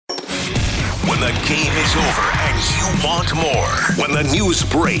the game is over and you want more. When the news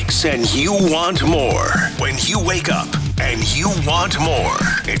breaks and you want more. When you wake up and you want more.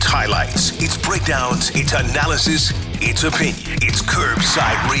 It's highlights, it's breakdowns, it's analysis, it's opinion. It's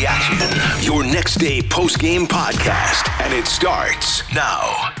Curbside Reaction, your next day post-game podcast. And it starts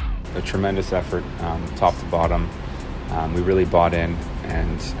now. A tremendous effort, top to bottom. We really bought in,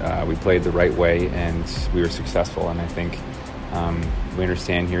 and we played the right way, and we were successful. And I think we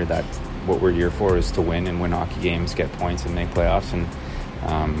understand here that what we're here for is to win and win hockey games, get points, and make playoffs. And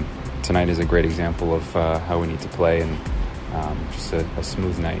tonight is a great example of how we need to play, and just a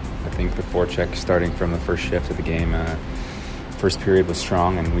smooth night. I think the forecheck starting from the first shift of the game, first period was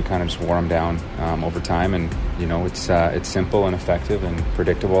strong, and we kind of just wore them down over time. And you know, it's simple and effective and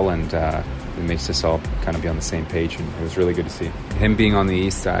predictable, and it makes us all kind of be on the same page. And it was really good to see him being on the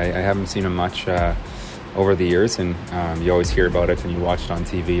East. I haven't seen him much over the years, and you always hear about it and you watch it on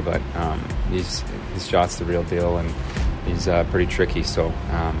TV, but his shot's the real deal, and he's pretty tricky. So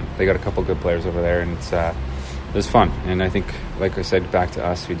they got a couple good players over there, and it was fun. And I think, like I said, back to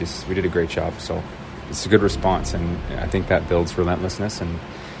us, we did a great job. So it's a good response, and I think that builds relentlessness, and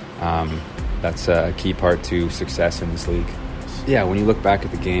that's a key part to success in this league. Yeah, when you look back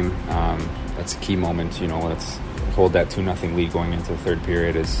at the game, that's a key moment. You know, let's hold that 2-0 lead going into the third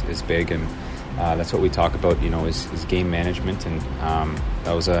period is big, and that's what we talk about, you know, is game management, and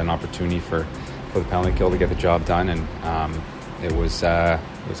that was an opportunity for the penalty kill to get the job done, and it was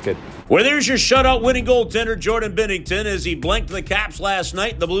good. Well, there's your shutout winning goaltender, Jordan Binnington, as he blanked the Caps last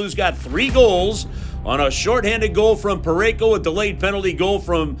night. The Blues got 3 goals on a shorthanded goal from Parayko, a delayed penalty goal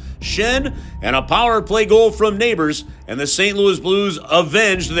from Schenn, and a power play goal from Neighbors. And the St. Louis Blues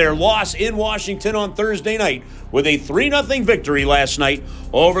avenged their loss in Washington on Thursday night with a 3-0 victory last night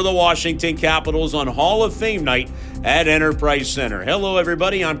over the Washington Capitals on Hall of Fame night at Enterprise Center. Hello,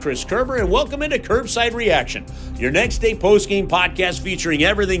 everybody. I'm Chris Kerber, and welcome into Curbside Reaction, your next day post-game podcast featuring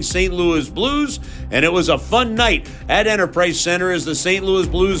everything St. Louis Blues. And it was a fun night at Enterprise Center as the St. Louis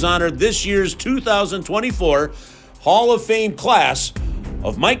Blues honored this year's 2024 Hall of Fame class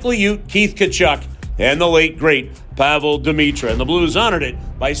of Mike Liut, Keith Tkachuk, and the late, great Pavel Demitra. And the Blues honored it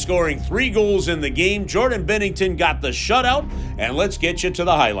by scoring 3 goals in the game. Jordan Binnington got the shutout, and let's get you to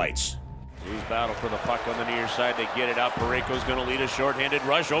the highlights. Blues battle for the puck on the near side. They get it out. Parayko's going to lead a shorthanded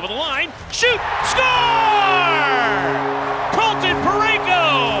rush over the line. Shoot! Score! Colton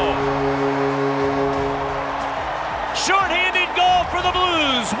Parayko! Shorthanded goal for the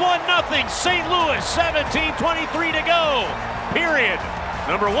Blues. 1-0. St. Louis, 17:23 to go. Period.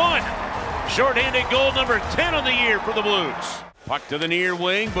 Number 1. Shorthanded goal number 10 on the year for the Blues. Puck to the near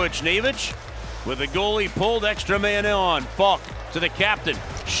wing. Buchnevich with the goalie pulled, extra man on. Falk to the captain.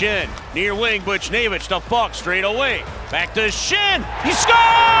 Schenn, near wing. Buchnevich to Falk straight away. Back to Schenn. He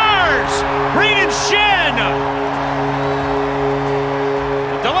scores! Braden Schenn!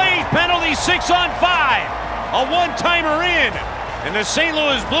 Delayed penalty, 6-on-5. A one-timer in. And the St.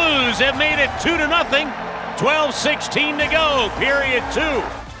 Louis Blues have made it 2-0. 12:16 to go. Period 2.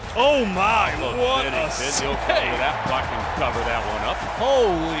 Oh my, what a save. He'll cover that puck and cover that one up.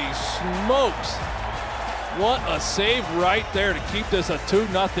 Holy smokes. What a save right there to keep this a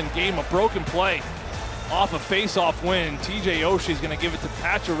 2-0 game. A broken play off a face-off win. TJ Oshie's going to give it to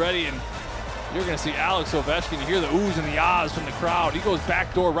Pacioretty, and you're going to see Alex Ovechkin. You hear the oohs and the ahs from the crowd. He goes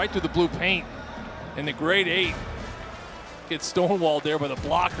back door right through the blue paint. In the grade 8, gets stonewalled there by the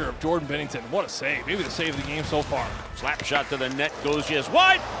blocker of Jordan Binnington. What a save. Maybe the save of the game so far. Slap shot to the net, goes just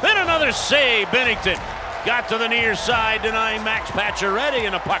wide. Then another save. Binnington got to the near side, denying Max Pacioretty,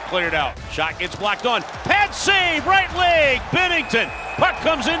 and the puck cleared out. Shot gets blocked on. Pad save, right leg. Binnington. Puck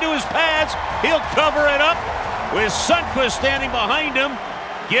comes into his pads. He'll cover it up with Sundqvist standing behind him,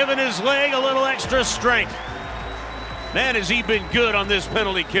 giving his leg a little extra strength. Man, has he been good on this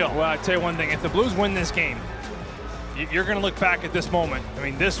penalty kill. Well, I tell you one thing. If the Blues win this game, you're going to look back at this moment. I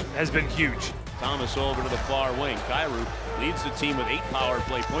mean, this has been huge. Thomas over to the far wing. Kyrou leads the team with 8 power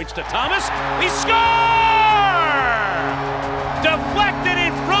play points to Thomas. He scores! Deflected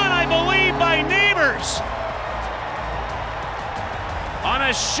in front, I believe, by Neighbors. On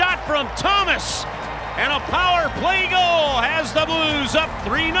a shot from Thomas. And a power play goal has the Blues up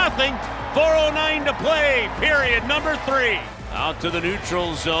 3-0. 4:09 to play, period number 3. Out to the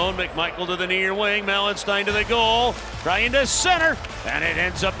neutral zone. McMichael to the near wing. Malenstein to the goal. Trying to center. And it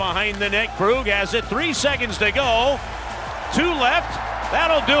ends up behind the net. Krug has it. 3 seconds to go. 2 left.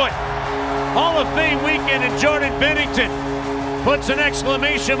 That'll do it. Hall of Fame weekend, and Jordan Binnington puts an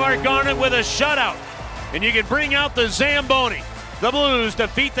exclamation mark on it with a shutout. And you can bring out the Zamboni. The Blues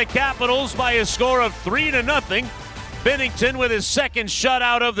defeat the Capitals by a score of 3-0. Binnington with his second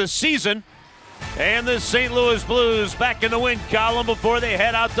shutout of the season. And the St. Louis Blues back in the win column before they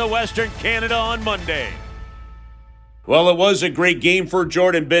head out to Western Canada on Monday. Well, it was a great game for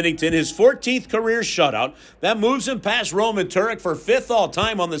Jordan Binnington, his 14th career shutout. That moves him past Roman Turek for 5th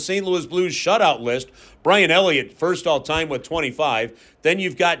all-time on the St. Louis Blues shutout list. Brian Elliott, first all-time with 25. Then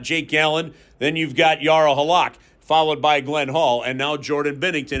you've got Jake Allen. Then you've got Jarro Halak, followed by Glenn Hall, and now Jordan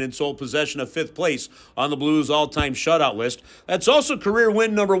Binnington in sole possession of 5th place on the Blues all-time shutout list. That's also career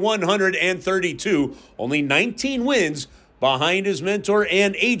win number 132, only 19 wins behind his mentor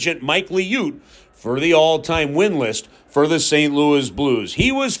and agent Mike Liut for the all-time win list for the St. Louis Blues.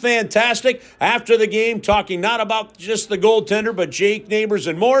 He was fantastic after the game, talking not about just the goaltender, but Jake Neighbors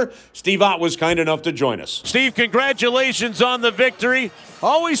and more. Steve Ott was kind enough to join us. Steve, congratulations on the victory.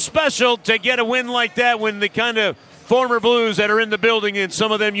 Always special to get a win like that when the kind of former Blues that are in the building, and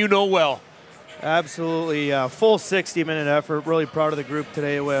some of them you know well. Absolutely. Full 60-minute effort. Really proud of the group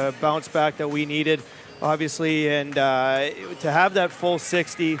today. A bounce back that we needed, obviously, and to have that full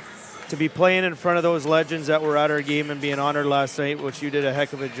 60, to be playing in front of those legends that were at our game and being honored last night, which you did a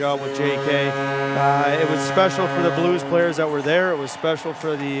heck of a job with JK. It was special for the Blues players that were there. It was special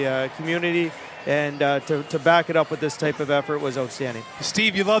for the community. And to back it up with this type of effort was outstanding.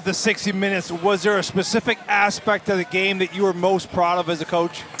 Steve, you loved the 60 minutes. Was there a specific aspect of the game that you were most proud of as a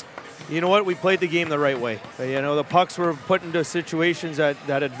coach? You know what? We played the game the right way. You know, the pucks were put into situations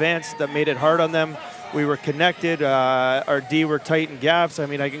that advanced, that made it hard on them. We were connected. Our D were tight in gaps. I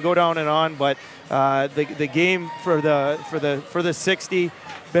mean, I can go down and on, but the game for the 60,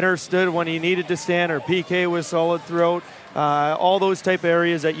 Binner stood when he needed to stand. Our PK was solid throughout. All those type of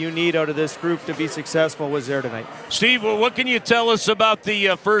areas that you need out of this group to be successful was there tonight. Steve, what can you tell us about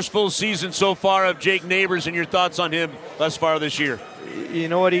the first full season so far of Jake Neighbors and your thoughts on him thus far this year? You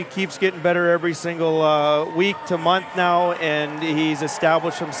know what? He keeps getting better every single week to month now, and he's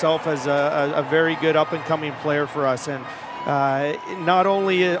established himself as a very good up-and-coming player for us. And not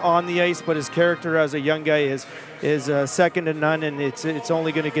only on the ice, but his character as a young guy is second to none, and it's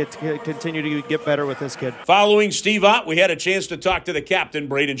only going to continue to get better with this kid. Following Steve Ott, we had a chance to talk to the captain,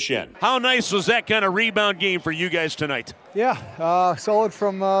 Braden Shen. How nice was that kind of rebound game for you guys tonight? Yeah, solid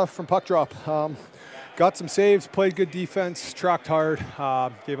from puck drop. Got some saves, played good defense, tracked hard,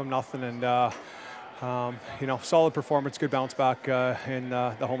 gave them nothing, and solid performance, good bounce back in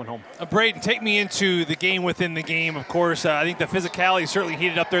the home and home. Braden, take me into the game within the game, of course. I think the physicality certainly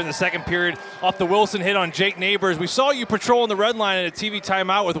heated up there in the second period off the Wilson hit on Jake Neighbors. We saw you patrolling the red line at a TV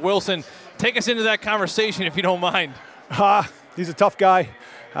timeout with Wilson. Take us into that conversation if you don't mind. He's a tough guy.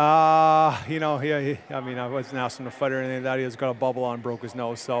 I wasn't asking him to fight or anything like that. He has got a bubble on, broke his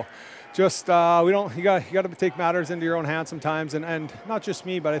nose, so just you got to take matters into your own hands sometimes, and not just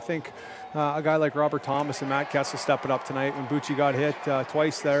me, but I think a guy like Robert Thomas and Matt Kessel stepped it up tonight when Bucci got hit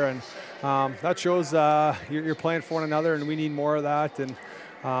twice there, and that shows you're playing for one another, and we need more of that. And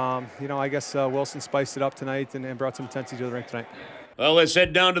I guess Wilson spiced it up tonight and brought some intensity to the rink tonight. Well, let's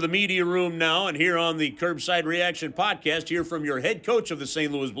head down to the media room now, and here on the Curbside Reaction podcast, hear from your head coach of the St.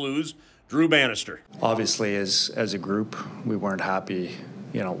 Louis Blues, Drew Bannister. Obviously, as a group, we weren't happy,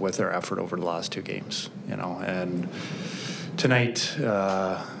 with our effort over the last two games, and tonight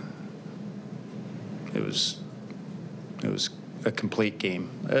it was a complete game.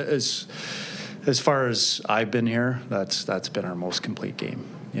 As far as I've been here, that's been our most complete game,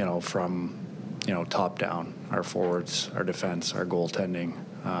 from top down, our forwards, our defense, our goaltending,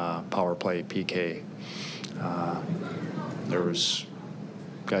 power play, PK. There was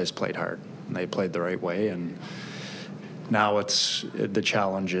guys played hard, and they played the right way, and now the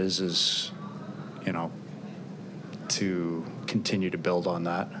challenge is to continue to build on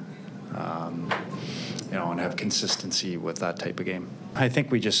that, and have consistency with that type of game. I think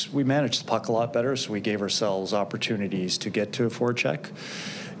we managed the puck a lot better, so we gave ourselves opportunities to get to a forecheck,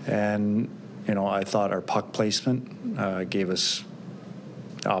 and I thought our puck placement gave us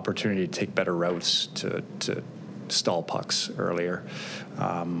the opportunity to take better routes to stall pucks earlier.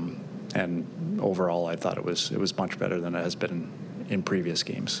 And overall, I thought it was much better than it has been in previous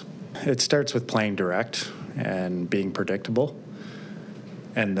games. It starts with playing direct and being predictable,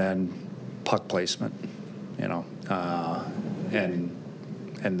 and then puck placement, and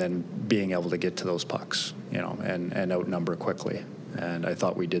then being able to get to those pucks, and outnumber quickly. And I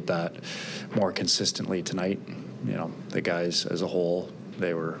thought we did that more consistently tonight. The guys as a whole,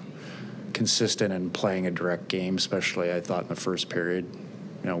 they were consistent in playing a direct game, especially I thought in the first period.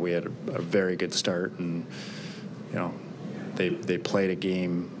 We had a very good start, and they played a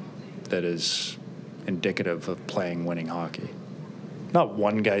game that is indicative of playing winning hockey. not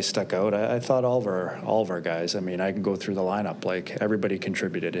one guy stuck out. I thought all of our guys. I mean, I can go through the lineup. Like, everybody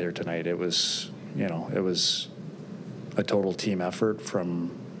contributed here tonight. It was, it was a total team effort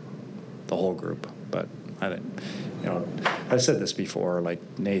from the whole group. But I think, I've said this before. Like,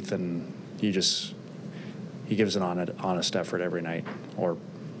 Nathan, he gives an honest effort every night or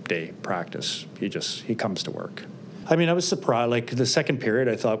day practice. He comes to work. I mean, I was surprised. Like, the second period,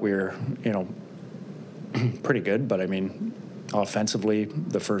 I thought we were, pretty good. But I mean, offensively,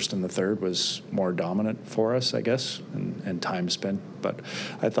 the first and the third was more dominant for us, I guess, and time spent. But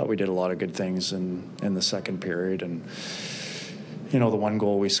I thought we did a lot of good things in the second period. And, the one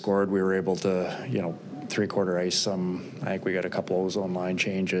goal we scored, we were able to, three-quarter ice some. I think we got a couple of ozone line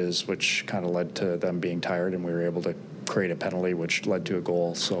changes, which kind of led to them being tired, and we were able to create a penalty, which led to a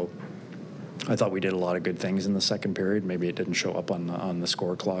goal. So I thought we did a lot of good things in the second period. Maybe it didn't show up on the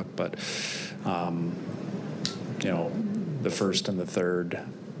score clock, but the first and the third,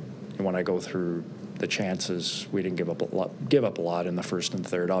 when I go through the chances, we didn't give up a lot in the first and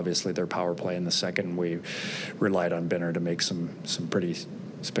third. Obviously, their power play in the second, we relied on Binner to make some pretty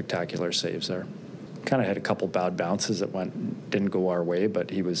spectacular saves there. Kind of had a couple bad bounces that didn't go our way,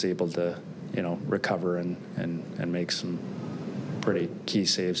 but he was able to, recover and make some pretty key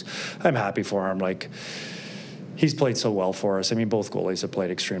saves. I'm happy for him. Like, he's played so well for us. I mean, both goalies have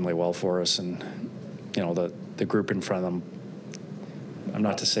played extremely well for us, and the group in front of them. I'm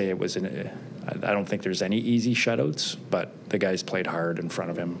not to say it was I don't think there's any easy shutouts, but the guys played hard in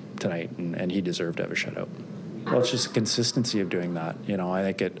front of him tonight, and he deserved to have a shutout. Well, it's just consistency of doing that. I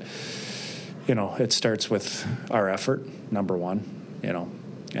think it starts with our effort, number one,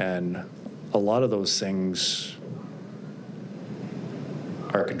 and a lot of those things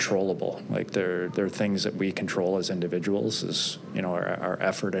are controllable. Like, they're things that we control as individuals, is, our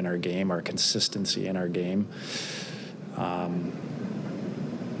effort in our game, our consistency in our game.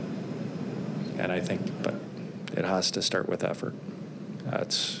 And I think, but it has to start with effort.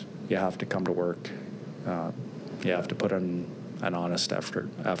 You have to come to work. You have to put in an honest effort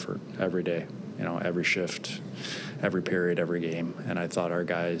every day, every shift, every period, every game. And I thought our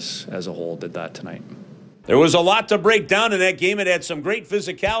guys as a whole did that tonight. There was a lot to break down in that game. It had some great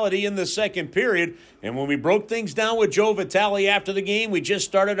physicality in the second period. And when we broke things down with Joe Vitale after the game, we just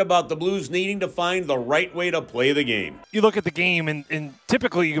started about the Blues needing to find the right way to play the game. You look at the game, and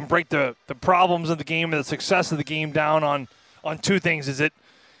typically you can break the problems of the game and the success of the game down on two things. Is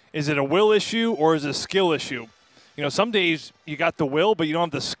it a will issue or is it a skill issue? Some days you got the will, but you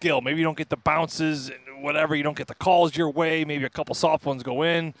don't have the skill. Maybe you don't get the bounces and whatever. You don't get the calls your way. Maybe a couple soft ones go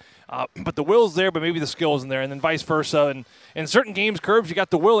in. But the will's there, but maybe the skill isn't there, and then vice versa. And in certain games, Kerbs, you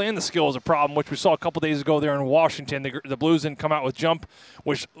got the will and the skill is a problem, which we saw a couple days ago there in Washington. The Blues didn't come out with jump,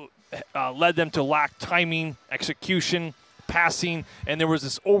 which led them to lack timing, execution, passing, and there was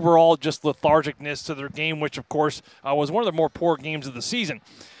this overall just lethargicness to their game, which, of course, was one of the more poor games of the season.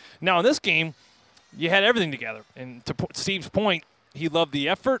 Now, in this game, you had everything together. And to Steve's point, he loved the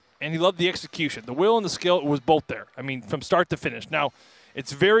effort and he loved the execution. The will and the skill was both there. I mean, from start to finish. Now,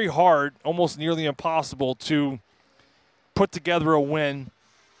 it's very hard, almost nearly impossible, to put together a win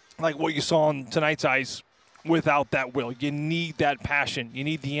like what you saw on tonight's ice without that will. You need that passion. You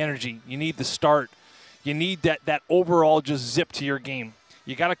need the energy. You need the start. You need that overall just zip to your game.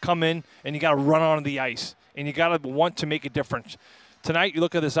 You got to come in and you got to run onto the ice, and you got to want to make a difference. Tonight, you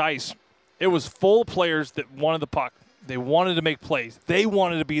look at this ice. It was full of players that wanted the puck. They wanted to make plays. They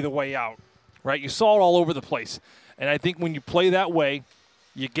wanted to be the way out, right? You saw it all over the place. And I think when you play that way,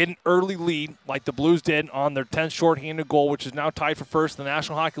 you get an early lead like the Blues did on their 10th shorthanded goal, which is now tied for first in the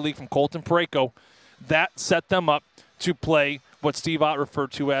National Hockey League from Colton Parayko. That set them up to play what Steve Ott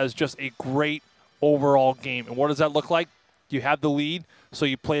referred to as just a great overall game. And what does that look like? You have the lead, so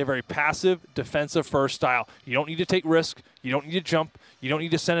you play a very passive, defensive-first style. You don't need to take risk. You don't need to jump. You don't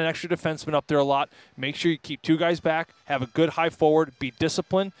need to send an extra defenseman up there a lot. Make sure you keep two guys back, have a good high forward, be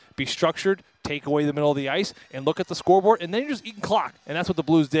disciplined, be structured, take away the middle of the ice, and look at the scoreboard, and then you're just eating clock. And that's what the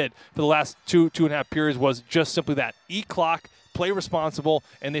Blues did for the last two and a half periods, was just simply that. Eat clock, play responsible,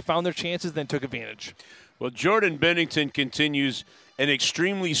 and they found their chances, then took advantage. Well, Jordan Binnington continues an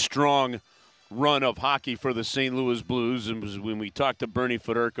extremely strong run of hockey for the St. Louis Blues. And when we talked to Bernie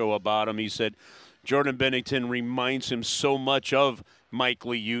Federko about him, he said Jordan Binnington reminds him so much of Mike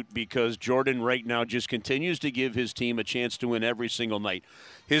Liut, because Jordan right now just continues to give his team a chance to win every single night.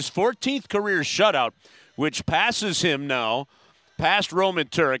 His 14th career shutout, which passes him now, past Roman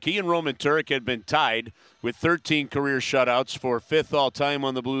Turek. He and Roman Turek had been tied with 13 career shutouts for 5th all-time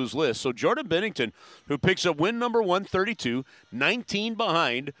on the Blues list. So Jordan Binnington, who picks up win number 132, 19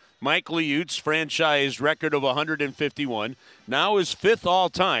 behind Mike Liut's franchise record of 151, now is 5th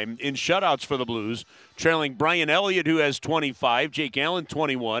all-time in shutouts for the Blues, trailing Brian Elliott, who has 25, Jake Allen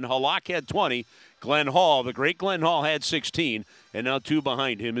 21, Halak had 20, Glenn Hall, the great Glenn Hall, had 16, and now 2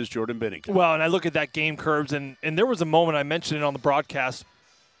 behind him is Jordan Binnington. Well, and I look at that game, Kerbs, and there was a moment, I mentioned it on the broadcast.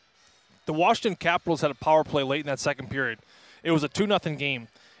 The Washington Capitals had a power play late in that second period. It was a 2-0 game,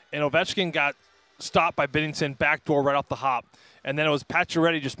 and Ovechkin got stopped by Binnington, backdoor right off the hop. And then it was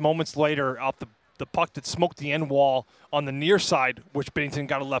Pacioretty just moments later off the puck that smoked the end wall on the near side, which Binnington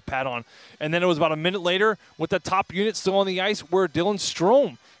got a left pad on. And then it was about a minute later with the top unit still on the ice where Dylan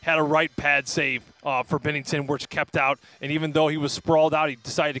Strome had a right pad save for Binnington, which kept out. And even though he was sprawled out, he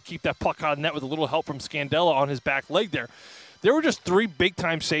decided to keep that puck out of net with a little help from Scandella on his back leg there. There were just 3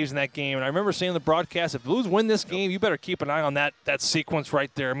 big-time saves in that game. And I remember saying in the broadcast, if the Blues win this game, you better keep an eye on that sequence right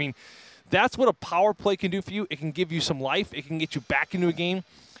there. I mean, that's what a power play can do for you. It can give you some life. It can get you back into a game.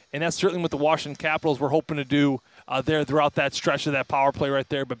 And that's certainly what the Washington Capitals were hoping to do there throughout that stretch of that power play right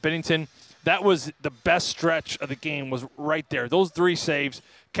there. But Binnington, that was the best stretch of the game, was right there. Those 3 saves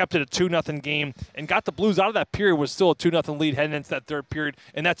kept it a 2-0 game and got the Blues out of that period was still a 2-0 lead heading into that third period.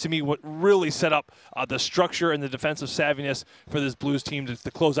 And that, to me, what really set up the structure and the defensive savviness for this Blues team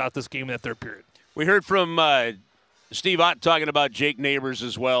to close out this game in that third period. We heard from Steve Ott talking about Jake Neighbors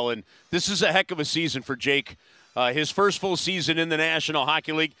as well, and this is a heck of a season for Jake. His first full season in the National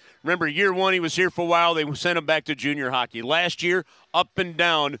Hockey League. Remember, year 1, he was here for a while. They sent him back to junior hockey. Last year, up and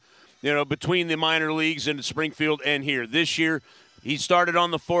down, between the minor leagues and Springfield and here. This year, he started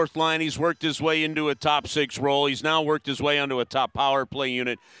on the 4th line. He's worked his way into a top 6 role. He's now worked his way onto a top power play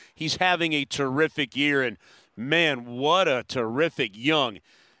unit. He's having a terrific year, and, man, what a terrific young,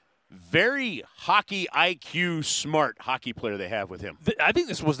 very hockey IQ smart hockey player they have with him. I think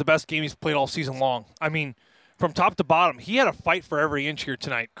this was the best game he's played all season long. I mean, from top to bottom, he had a fight for every inch here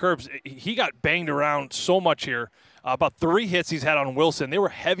tonight. Kerbs, he got banged around so much here. About 3 hits he's had on Wilson. They were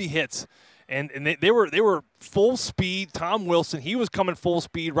heavy hits, and they were full speed. Tom Wilson, he was coming full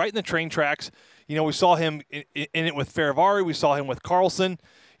speed right in the train tracks. We saw him in it with Farivari. We saw him with Carlson.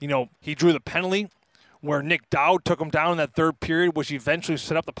 He drew the penalty where Nick Dowd took him down in that third period, which eventually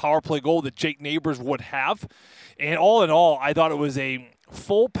set up the power play goal that Jake Neighbors would have. And all in all, I thought it was a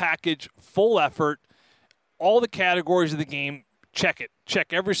full package, full effort. All the categories of the game, check it.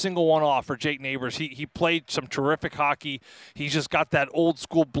 Check every single one off for Jake Neighbors. He played some terrific hockey. He's just got that old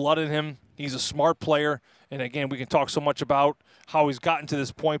school blood in him. He's a smart player. And again, we can talk so much about how he's gotten to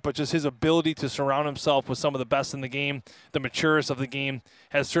this point, but just his ability to surround himself with some of the best in the game, the maturest of the game,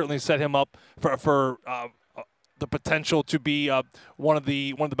 has certainly set him up for the potential to be one of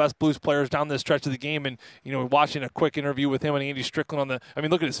the best Blues players down this stretch of the game. And watching a quick interview with him and Andy Strickland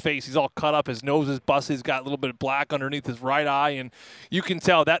look at his face. He's all cut up. His nose is busted. He's got a little bit of black underneath his right eye, and you can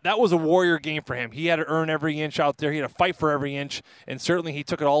tell that was a warrior game for him. He had to earn every inch out there. He had to fight for every inch, and certainly he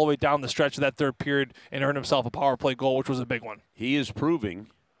took it all the way down the stretch of that third period and earned himself a power play goal, which was a big one. He is proving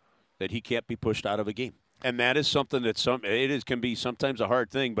that he can't be pushed out of a game, and that is something that can be sometimes a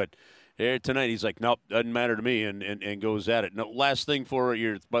hard thing, but tonight he's like, nope, doesn't matter to me, and goes at it. No, last thing for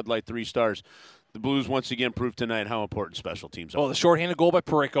your Bud Light 3 stars. The Blues once again proved tonight how important special teams are. Well, the shorthanded goal by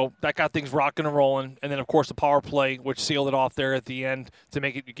Parayko, that got things rocking and rolling. And then, of course, the power play, which sealed it off there at the end to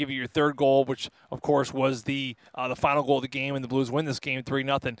give you your third goal, which, of course, was the final goal of the game, and the Blues win this game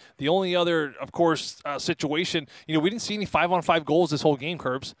 3-0. The only other, of course, situation, we didn't see any 5-on-5 goals this whole game,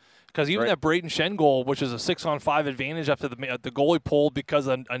 Kerbs. Because even that Braden Shen goal, which is a 6-on-5 advantage after the goalie pulled because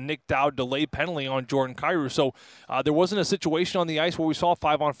of a Nick Dowd delayed penalty on Jordan Kyrou. So there wasn't a situation on the ice where we saw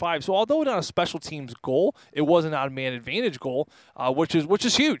 5-on-5. So although not a special teams goal, it was an on-man advantage goal, which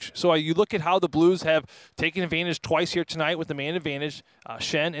is huge. So you look at how the Blues have taken advantage twice here tonight with the man advantage,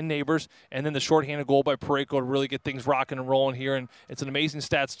 Shen and Neighbors, and then the shorthanded goal by Parayko to really get things rocking and rolling here. And it's an amazing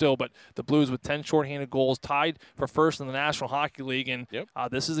stat still, but the Blues with 10 shorthanded goals tied for first in the National Hockey League. And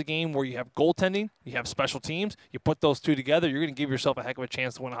this is a game where you have goaltending, you have special teams, you put those two together, you're going to give yourself a heck of a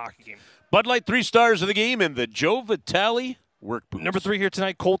chance to win a hockey game. Bud Light 3 stars of the game and the Joe Vitale work boots. Number 3 here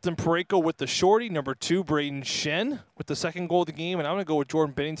tonight, Colton Parayko with the shorty. Number 2, Braden Shen with the second goal of the game. And I'm going to go with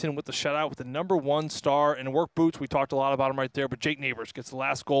Jordan Binnington with the shutout with the number 1 star and work boots. We talked a lot about him right there, but Jake Neighbors gets the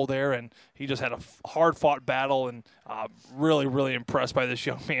last goal there, and he just had a hard-fought battle, and really, really impressed by this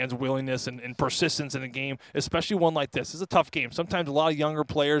young man's willingness and persistence in a game, especially one like this. It's a tough game. Sometimes a lot of younger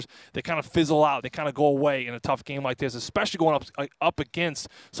players, they kind of fizzle out. They kind of go away in a tough game like this, especially going up against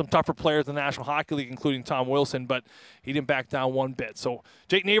some tougher players in the National Hockey League, including Tom Wilson, but he didn't back down one bit. So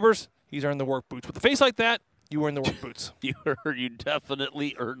Jake Neighbors, he's earned the work boots. With a face like that, you earn the work boots. You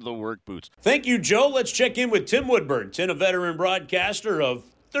definitely earned the work boots. Thank you, Joe. Let's check in with Tim Woodburn. Tim, a veteran broadcaster of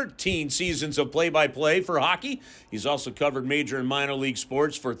 13 seasons of play-by-play for hockey. He's also covered major and minor league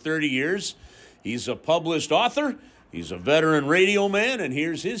sports for 30 years. He's a published author. He's a veteran radio man, and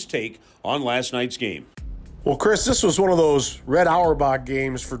here's his take on last night's game. Well, Chris, this was one of those Red Auerbach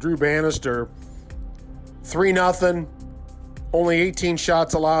games for Drew Bannister. 3-0, only 18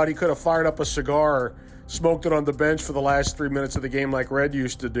 shots allowed. He could have fired up a cigar or smoked it on the bench for the last 3 minutes of the game like Red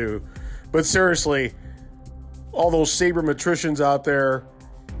used to do. But seriously, all those sabermetricians out there,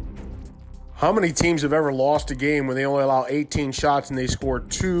 how many teams have ever lost a game when they only allow 18 shots and they score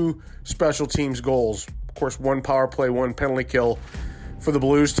 2 special teams goals? Of course, 1 power play, 1 penalty kill for the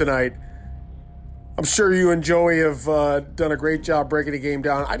Blues tonight. I'm sure you and Joey have done a great job breaking the game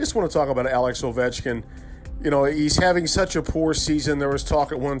down. I just want to talk about Alex Ovechkin. You know, he's having such a poor season. There was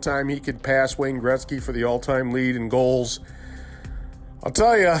talk at one time he could pass Wayne Gretzky for the all-time lead in goals. I'll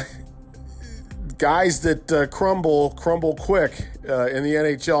tell you, guys that crumble quick in the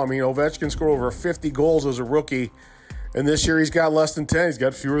NHL. I mean, Ovechkin scored over 50 goals as a rookie, and this year he's got less than 10. He's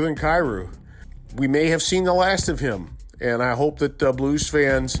got fewer than Kyrou. We may have seen the last of him, and I hope that Blues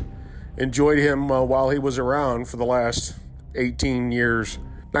fans enjoyed him while he was around for the last 18 years.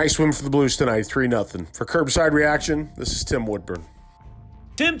 Nice win for the Blues tonight, 3-0. For Kerbside Reaction, this is Tim Woodburn.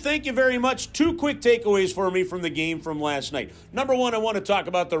 Tim, thank you very much. 2 quick takeaways for me from the game from last night. Number 1, I want to talk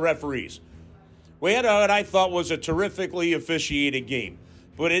about the referees. We had what I thought was a terrifically officiated game.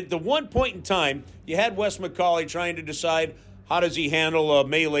 But at the one point in time, you had Wes McCauley trying to decide how does he handle a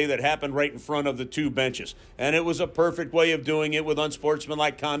melee that happened right in front of the 2 benches. And it was a perfect way of doing it with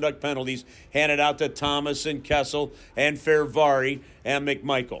unsportsmanlike conduct penalties handed out to Thomas and Kessel and Fervari and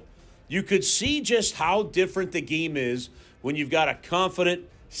McMichael. You could see just how different the game is when you've got a confident,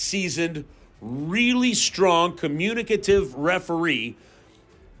 seasoned, really strong, communicative referee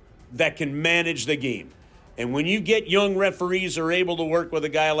that can manage the game. And when you get young referees who are able to work with a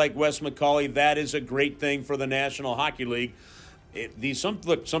guy like Wes McCauley, that is a great thing for the National Hockey League.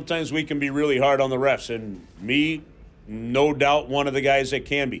 Sometimes we can be really hard on the refs, and me, no doubt, one of the guys that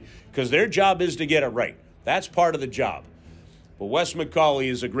can be, because their job is to get it right. That's part of the job. But Wes McCauley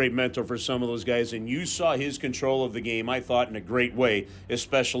is a great mentor for some of those guys, and you saw his control of the game, I thought, in a great way,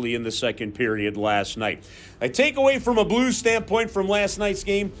 especially in the second period last night. I take away from a Blues standpoint from last night's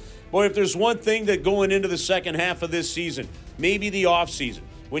game, boy, if there's one thing that going into the second half of this season, maybe the offseason,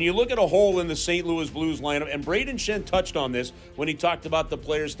 when you look at a hole in the St. Louis Blues lineup, and Braden Shen touched on this when he talked about the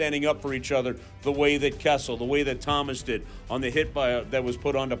players standing up for each other the way that Kessel, the way that Thomas did on the hit that was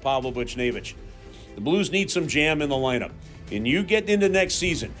put onto Pavel Buchnevich. The Blues need some jam in the lineup. And you get into next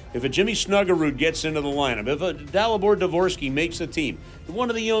season, if a Jimmy Snuggerud gets into the lineup, if a Dalibor Dvorsky makes the team, if one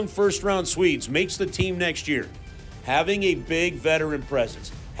of the young first-round Swedes makes the team next year, having a big veteran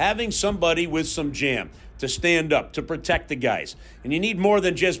presence, having somebody with some jam to stand up, to protect the guys. And you need more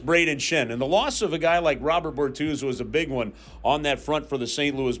than just Braden Shen. And the loss of a guy like Robert Bortuzzo was a big one on that front for the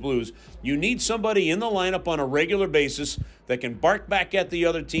St. Louis Blues. You need somebody in the lineup on a regular basis that can bark back at the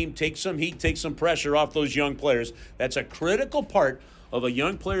other team, take some heat, take some pressure off those young players. That's a critical part of a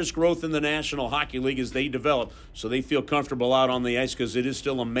young player's growth in the National Hockey League as they develop, so they feel comfortable out on the ice, because it is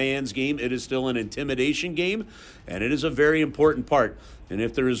still a man's game. It is still an intimidation game, and it is a very important part. And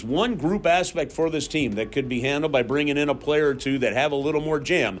if there is one group aspect for this team that could be handled by bringing in a player or two that have a little more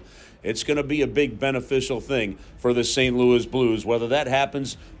jam, it's going to be a big beneficial thing for the St. Louis Blues, whether that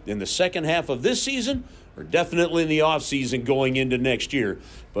happens in the second half of this season or definitely in the offseason going into next year.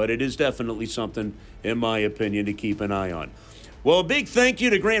 But it is definitely something, in my opinion, to keep an eye on. Well, a big thank you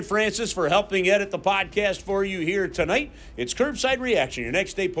to Grant Francis for helping edit the podcast for you here tonight. It's Kerbside Reaction, your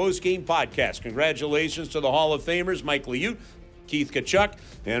next day post-game podcast. Congratulations to the Hall of Famers, Mike Liute, Keith Tkachuk,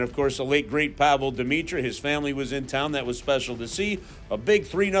 and, of course, the late, great Pavel Demitra. His family was in town. That was special to see. A big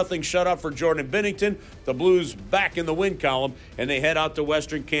 3-0 shutout for Jordan Binnington. The Blues back in the win column, and they head out to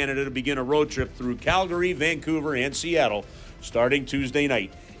Western Canada to begin a road trip through Calgary, Vancouver, and Seattle, starting Tuesday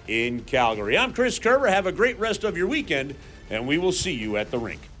night in Calgary. I'm Chris Kerber. Have a great rest of your weekend, and we will see you at the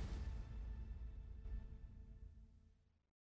rink.